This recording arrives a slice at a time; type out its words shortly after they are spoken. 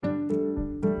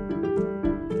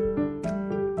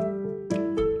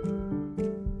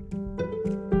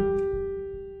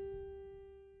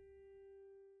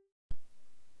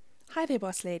Hi there,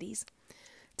 boss ladies.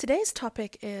 Today's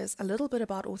topic is a little bit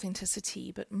about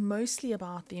authenticity, but mostly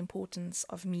about the importance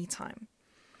of me time.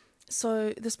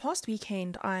 So, this past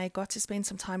weekend, I got to spend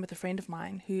some time with a friend of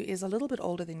mine who is a little bit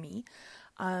older than me.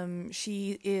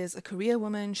 She is a career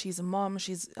woman, she's a mom,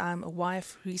 she's a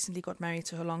wife, recently got married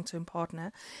to her long term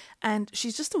partner. And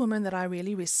she's just a woman that I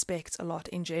really respect a lot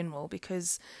in general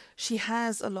because she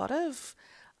has a lot of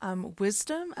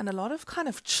wisdom and a lot of kind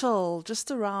of chill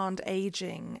just around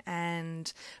aging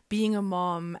and being a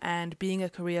mom and being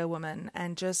a career woman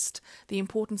and just the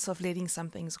importance of letting some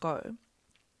things go.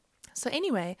 So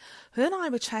anyway, her and I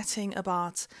were chatting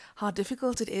about how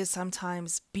difficult it is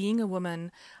sometimes being a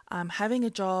woman, having a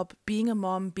job, being a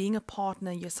mom, being a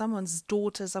partner, you're someone's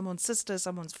daughter, someone's sister,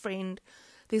 someone's friend.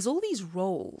 There's all these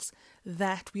roles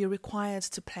that we are required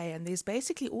to play, and there's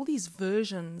basically all these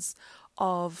versions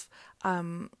of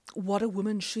what a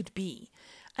woman should be.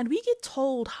 And we get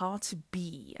told how to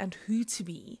be and who to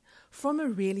be from a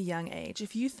really young age.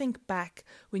 If you think back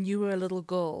when you were a little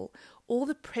girl, all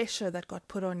the pressure that got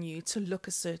put on you to look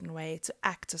a certain way, to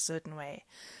act a certain way.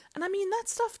 And I mean, that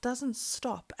stuff doesn't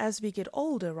stop as we get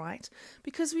older, right?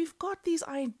 Because we've got these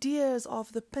ideas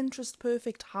of the Pinterest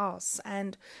perfect house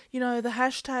and, the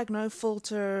hashtag no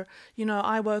filter,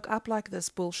 I woke up like this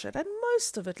bullshit. And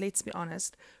most of it, let's be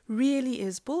honest, really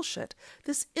is bullshit.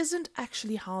 This isn't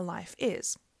actually how life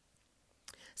is.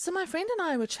 So my friend and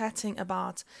I were chatting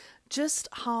about just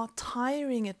how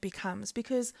tiring it becomes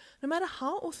because no matter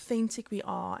how authentic we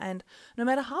are and no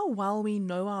matter how well we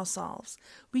know ourselves,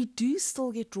 we do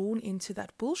still get drawn into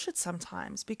that bullshit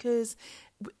sometimes because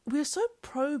we're so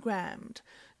programmed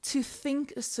to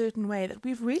think a certain way that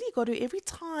we've really got to, every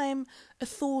time a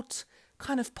thought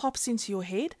kind of pops into your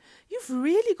head, you've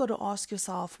really got to ask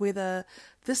yourself whether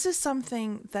this is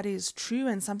something that is true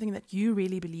and something that you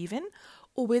really believe in,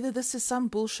 or whether this is some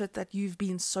bullshit that you've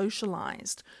been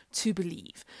socialized to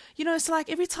believe. It's like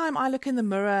every time I look in the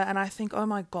mirror and I think, oh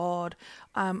my God,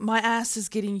 my ass is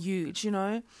getting huge,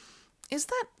 Is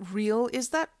that real? Is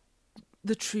that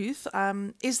the truth?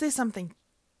 Is there something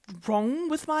wrong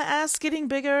with my ass getting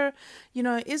bigger?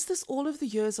 Is this all of the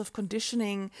years of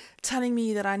conditioning telling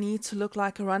me that I need to look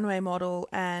like a runway model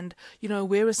and,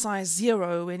 wear a size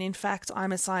 0 when in fact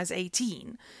I'm a size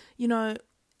 18?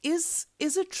 Is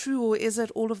it true, or is it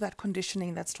all of that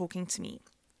conditioning that's talking to me?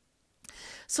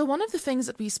 So one of the things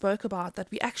that we spoke about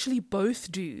that we actually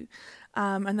both do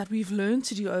and that we've learned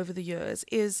to do over the years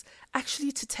is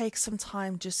actually to take some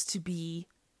time just to be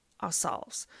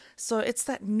ourselves. So it's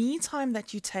that me time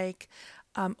that you take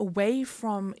away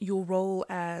from your role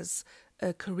as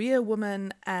a career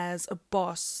woman, as a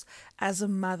boss, as a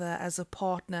mother, as a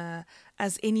partner,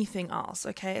 as anything else,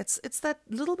 okay? It's that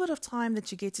little bit of time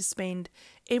that you get to spend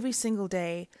every single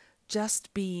day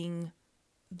just being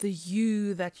the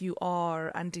you that you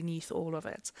are underneath all of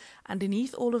it,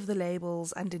 underneath all of the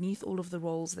labels, underneath all of the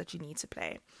roles that you need to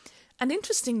play. And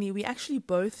interestingly, we actually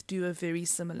both do a very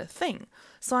similar thing.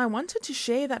 So I wanted to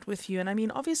share that with you. And I mean,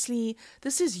 obviously,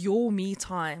 this is your me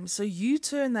time. So you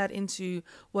turn that into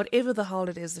whatever the hell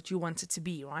it is that you want it to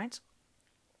be, right?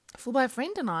 For my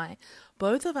friend and I,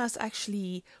 both of us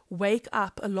actually wake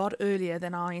up a lot earlier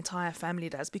than our entire family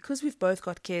does because we've both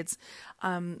got kids.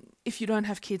 If you don't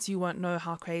have kids, you won't know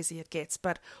how crazy it gets.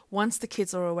 But once the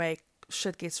kids are awake,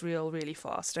 shit gets real really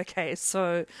fast. Okay,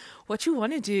 so what you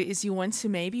want to do is you want to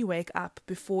maybe wake up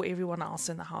before everyone else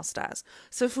in the house does.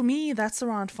 So for me, that's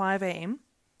around 5 a.m.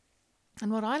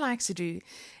 And what I like to do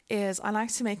is I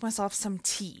like to make myself some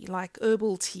tea, like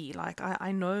herbal tea. Like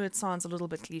I know it sounds a little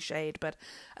bit cliched, but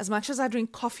as much as I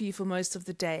drink coffee for most of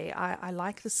the day, I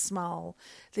like the smell.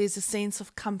 There's a sense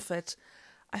of comfort.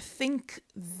 I think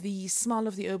the smell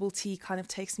of the herbal tea kind of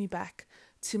takes me back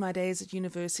to my days at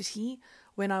university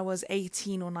when I was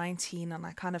 18 or 19 and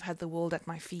I kind of had the world at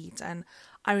my feet. And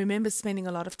I remember spending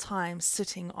a lot of time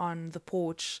sitting on the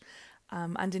porch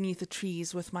underneath the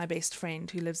trees with my best friend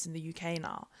who lives in the UK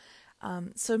now.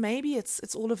 So maybe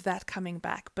it's all of that coming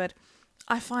back, but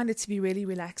I find it to be really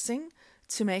relaxing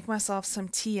to make myself some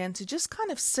tea and to just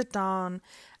kind of sit down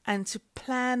and to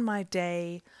plan my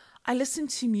day. I listen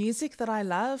to music that I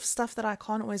love, stuff that I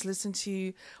can't always listen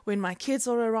to when my kids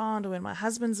are around or when my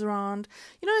husband's around.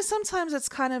 Sometimes it's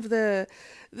kind of the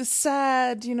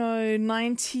sad,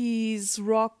 90s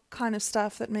rock kind of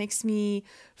stuff that makes me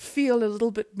feel a little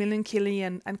bit melancholy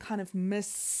and kind of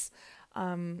miss,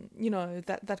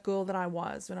 that girl that I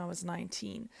was when I was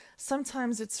 19.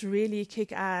 Sometimes it's really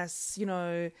kick-ass,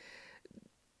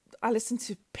 I listen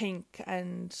to Pink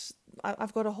and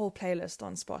I've got a whole playlist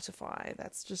on Spotify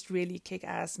that's just really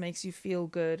kick-ass, makes you feel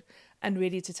good and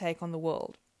ready to take on the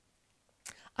world.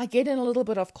 I get in a little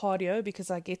bit of cardio because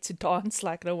I get to dance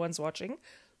like no one's watching,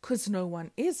 because no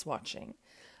one is watching.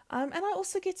 And I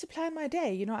also get to plan my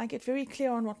day. You know, I get very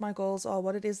clear on what my goals are,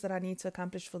 what it is that I need to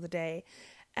accomplish for the day.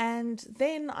 And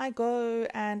then I go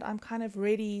and I'm kind of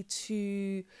ready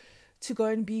to go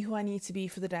and be who I need to be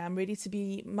for the day. I'm ready to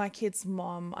be my kid's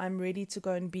mom. I'm ready to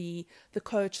go and be the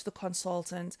coach, the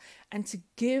consultant, and to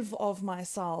give of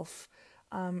myself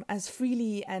as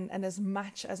freely and as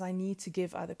much as I need to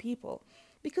give other people.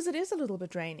 Because it is a little bit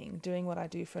draining doing what I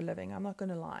do for a living, I'm not going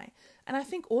to lie. And I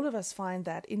think all of us find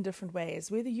that in different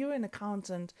ways, whether you're an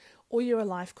accountant or you're a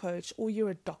life coach or you're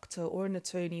a doctor or an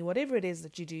attorney, whatever it is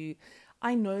that you do.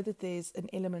 I know that there's an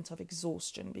element of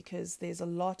exhaustion because there's a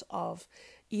lot of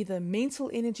either mental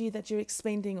energy that you're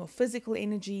expending or physical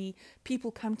energy.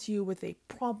 People come to you with their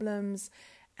problems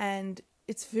and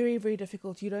it's very, very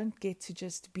difficult. You don't get to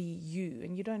just be you,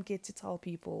 and you don't get to tell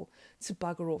people to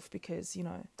bugger off because, you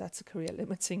know, that's a career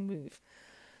limiting move.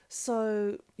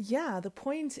 So yeah, the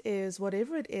point is,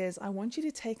 whatever it is, I want you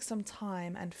to take some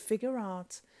time and figure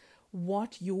out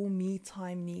what your me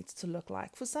time needs to look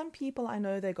like. For some people, I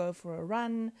know they go for a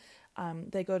run,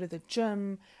 they go to the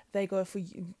gym, they go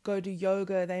to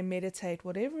yoga, they meditate,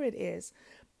 whatever it is.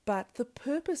 But the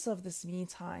purpose of this me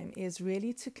time is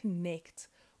really to connect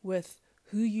with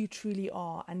who you truly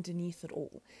are underneath it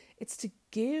all. It's to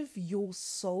give your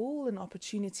soul an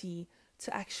opportunity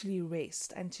to actually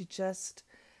rest and to just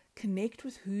connect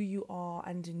with who you are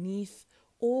underneath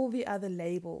all the other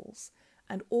labels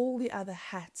and all the other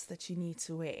hats that you need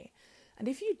to wear. And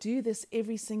if you do this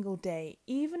every single day,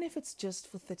 even if it's just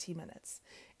for 30 minutes,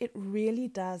 it really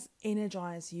does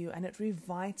energize you and it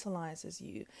revitalizes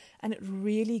you. And it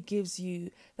really gives you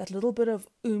that little bit of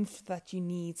oomph that you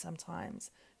need sometimes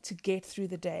to get through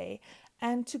the day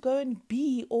and to go and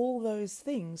be all those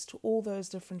things to all those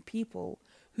different people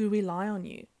who rely on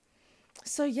you.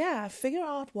 So yeah, figure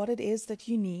out what it is that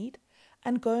you need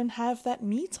and go and have that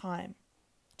me time.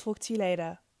 Talk to you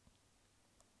later.